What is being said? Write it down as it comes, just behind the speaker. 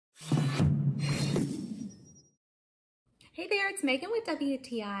Hey there, it's Megan with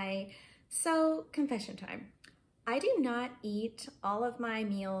WTI. So, confession time. I do not eat all of my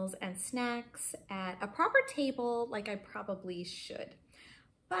meals and snacks at a proper table like I probably should,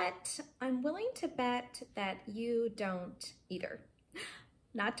 but I'm willing to bet that you don't either.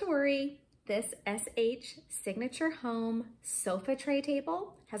 Not to worry, this SH Signature Home sofa tray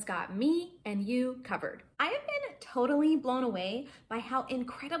table has got me and you covered. I have been totally blown away by how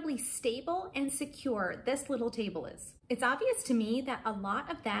incredibly stable and secure this little table is. It's obvious to me that a lot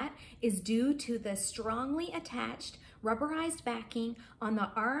of that is due to the strongly attached rubberized backing on the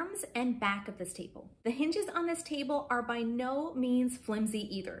arms and back of this table. The hinges on this table are by no means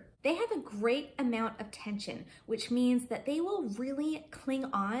flimsy either. They have a great amount of tension, which means that they will really cling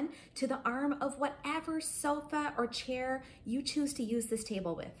on to the arm of whatever sofa or chair you choose to use this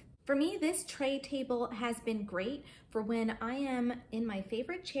table with. For me, this tray table has been great for when I am in my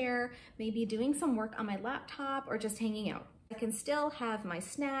favorite chair, maybe doing some work on my laptop or just hanging out. I can still have my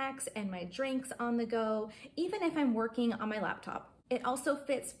snacks and my drinks on the go, even if I'm working on my laptop. It also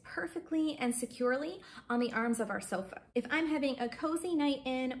fits perfectly and securely on the arms of our sofa. If I'm having a cozy night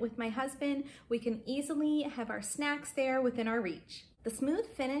in with my husband, we can easily have our snacks there within our reach. The smooth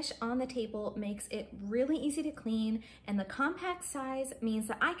finish on the table makes it really easy to clean, and the compact size means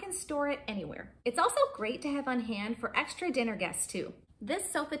that I can store it anywhere. It's also great to have on hand for extra dinner guests too.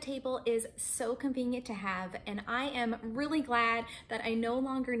 This sofa table is so convenient to have, and I am really glad that I no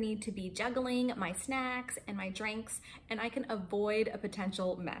longer need to be juggling my snacks and my drinks, and I can avoid a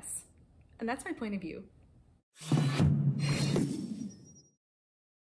potential mess. And that's my point of view.